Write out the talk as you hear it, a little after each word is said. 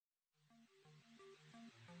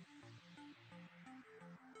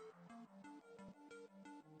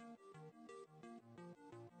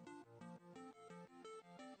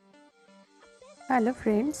Hello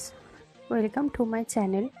friends, welcome to my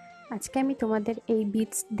channel. আজকে আমি তোমাদের এই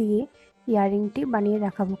বিটস দিয়ে ইয়াররিংটি বানিয়ে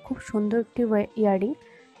দেখাবো। খুব সুন্দর একটি ইয়াররিং।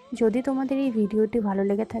 যদি তোমাদের এই ভিডিওটি ভালো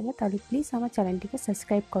লেগে থাকে তাহলে প্লিজ আমার চ্যানেলটিকে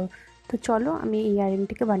সাবস্ক্রাইব করো। তো চলো আমি এই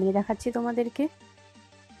ইয়াররিংটিকে বানিয়ে দেখাচ্ছি তোমাদেরকে।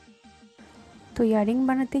 তো ইয়াররিং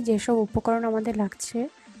বানাতে যেসব উপকরণ আমাদের লাগছে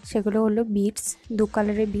সেগুলো হলো বিটস, 2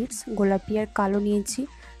 কালারের বিটস, গোলাপি আর কালো নিয়েছি।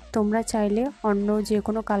 তোমরা চাইলে অন্য যে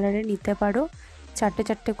কোনো কালারের নিতে পারো।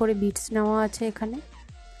 4টে করে বিটস নেওয়া আছে এখানে,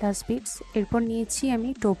 প্লাস বিটস। এরপর নিয়েছি আমি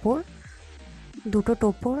টোপর, 2টো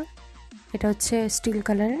টোপর, এটা হচ্ছে স্টিল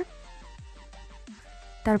কালারের।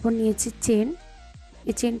 তারপর নিয়েছি চেন,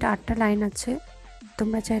 এই চেনটা 8টা লাইন আছে,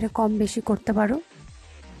 তোমরা চাইলে কম বেশি করতে পারো।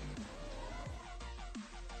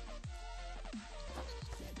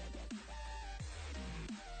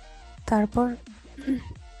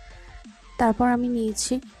 তারপর আমি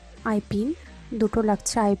নিয়েছি আইপিন, 2টো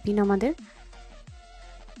লাগছে আইপিন আমাদের।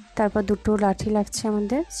 তারপর 2টো লাঠি লাগছে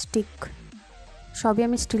আমাদের, স্টিক, সবই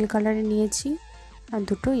আমি স্টিল কালারে নিয়েছি। আর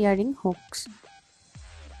 2টো ইয়াররিং হুকস।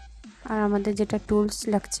 আর আমাদের যেটা টুলস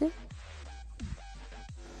লাগছে,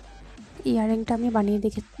 ইয়াররিংটা আমি বানিয়ে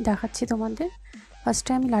দেখাচ্ছি তোমাদের।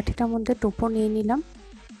 ফার্স্টে আমি লাঠিটার মধ্যে টোপো নিয়ে নিলাম,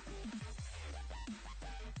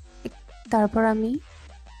 তারপর আমি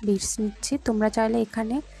বিটস নিচ্ছি। তোমরা চাইলে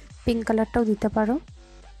এখানে পিঙ্ক কালারটাও দিতে পারো।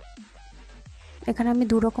 এখানে আমি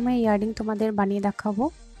 2 রকমের ইয়াররিং তোমাদের বানিয়ে দেখাবো।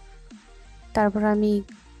 তারপর আমি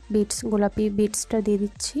বিটস, গোলাপি বিটসটা দিয়ে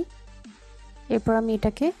দিচ্ছি। এরপর আমি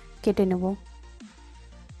এটাকে কেটে নেব।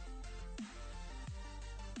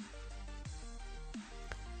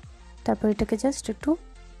 তারপর এটাকে জাস্ট একটু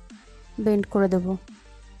বেন্ড করে দেব।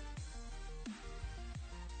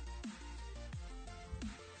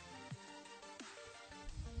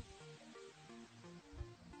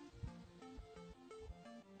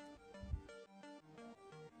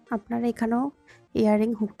 আপনারা এখানেও ইয়াররিং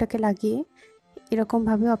হুকটাকে লাগিয়ে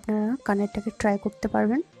এরকমভাবেও আপনারা কানেরটাকে ট্রাই করতে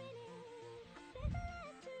পারবেন।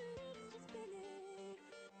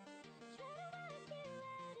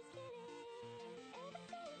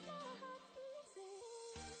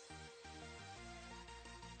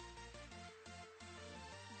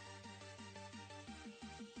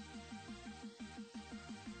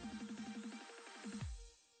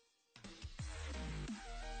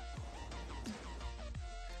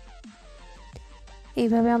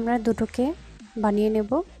 এইভাবে আমরা দুটোকে বানিয়ে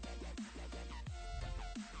নেব।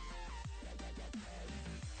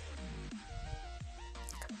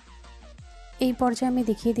 এই পর্যায়ে আমি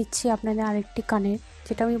দেখিয়ে দিচ্ছি আপনাদের আরেকটি কানের,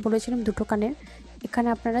 যেটা আমি বলেছিলাম 2টো কানের। এখানে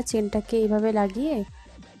আপনারা চেনটাকে এইভাবে লাগিয়ে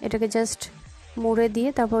এটাকে জাস্ট মুড়ে দিয়ে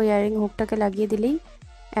তারপর ইয়াররিং হুকটাকে লাগিয়ে দিলেই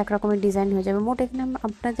এক রকমের ডিজাইন হয়ে যাবে। মোট এখানে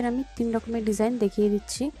আপনাদের আমি 3 রকমের ডিজাইন দেখিয়ে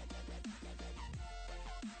দিচ্ছি।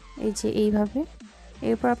 এই যে এইভাবে,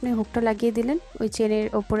 এরপর আপনি হুকটা লাগিয়ে দিলেন ওই চেনের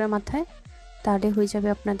ওপরে মাথায়, তাহলে হয়ে যাবে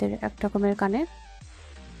আপনাদের এক রকমের কানের।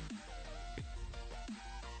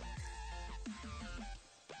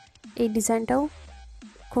 এই ডিজাইনটাও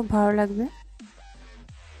খুব ভালো লাগবে।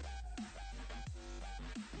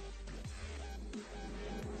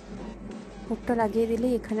 হুকটা লাগিয়ে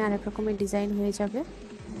দিলেই এখানে আরেক রকমের ডিজাইন হয়ে যাবে।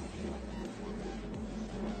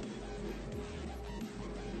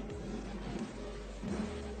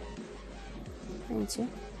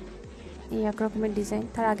 এই এক রকমের ডিজাইন।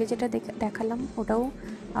 তার আগে যেটা দেখালাম ওটাও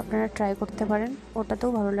আপনারা ট্রাই করতে পারেন, ওটাতেও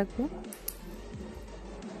ভালো লাগবে।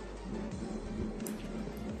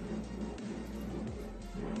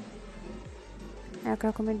 এক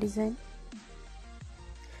রকমের ডিজাইন।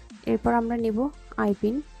 এরপর আমরা নিব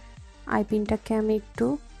আইপিন। আইপিনটাকে আমি একটু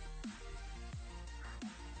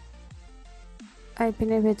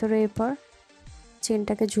আইপিনের ভেতরে এরপর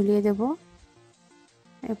চেনটাকে ঝুলিয়ে দেব।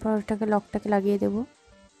 এরপর ওটাকে লকটাকে লাগিয়ে দেব।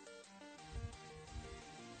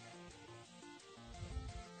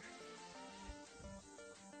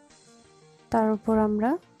 তার উপর আমরা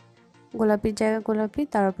গোলাপির জায়গায় গোলাপি,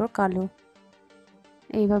 তার উপর কালো,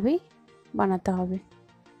 এইভাবেই বানাতে হবে।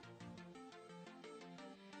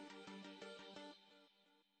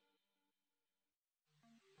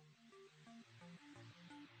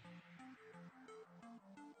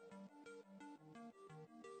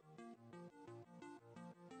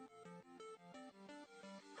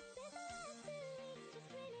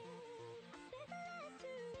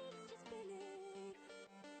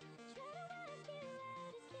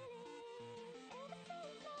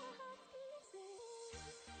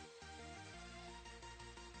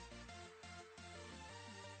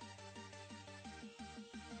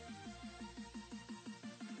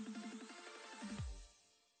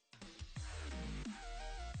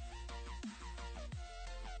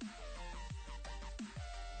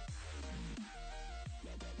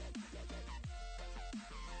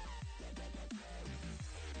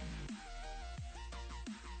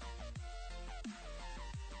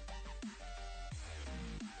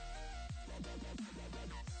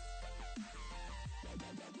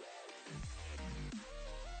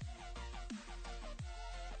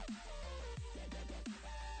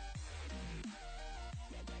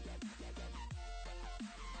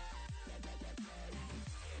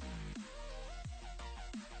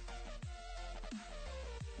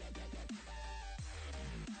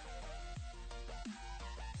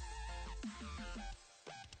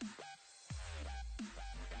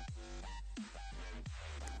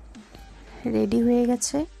 রেডি হয়ে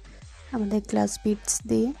গেছে আমাদের গ্লাস বিডস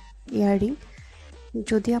দিয়ে ইয়াররিং।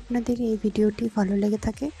 যদি আপনাদের এই ভিডিওটি ভালো লেগে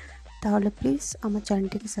থাকে তাহলে প্লিজ আমার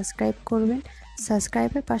চ্যানেলটিকে সাবস্ক্রাইব করবেন।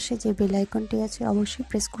 সাবস্ক্রাইবের পাশে যে বেল আইকনটি আছে অবশ্যই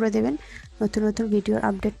প্রেস করে দেবেন নতুন নতুন ভিডিওর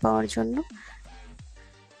আপডেট পাওয়ার জন্য।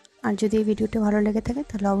 আর যদি এই ভিডিওটি ভালো লেগে থাকে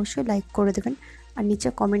তাহলে অবশ্যই লাইক করে দেবেন আর নিচে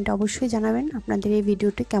কমেন্টে অবশ্যই জানাবেন আপনাদের এই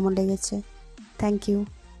ভিডিওটি কেমন লেগেছে। Thank you.